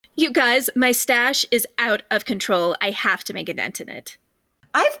You guys, my stash is out of control. I have to make a dent in it.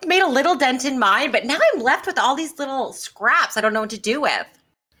 I've made a little dent in mine, but now I'm left with all these little scraps I don't know what to do with.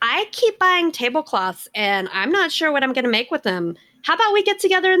 I keep buying tablecloths, and I'm not sure what I'm going to make with them. How about we get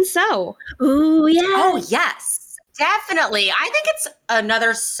together and sew? Ooh, yeah. Oh, yes. Definitely. I think it's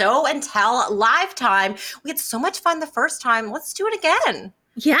another Sew and Tell live time. We had so much fun the first time. Let's do it again.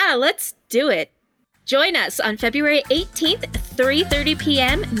 Yeah, let's do it. Join us on February 18th, 3:30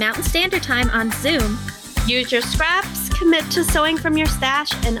 p.m. Mountain Standard Time on Zoom. Use your scraps, commit to sewing from your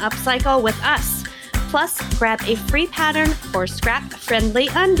stash, and upcycle with us. Plus, grab a free pattern for scrap-friendly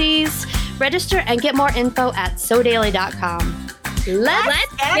undies. Register and get more info at sewdaily.com.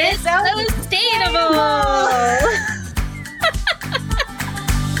 Let's get sustainable!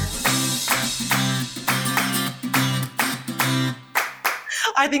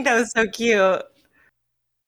 I think that was so cute.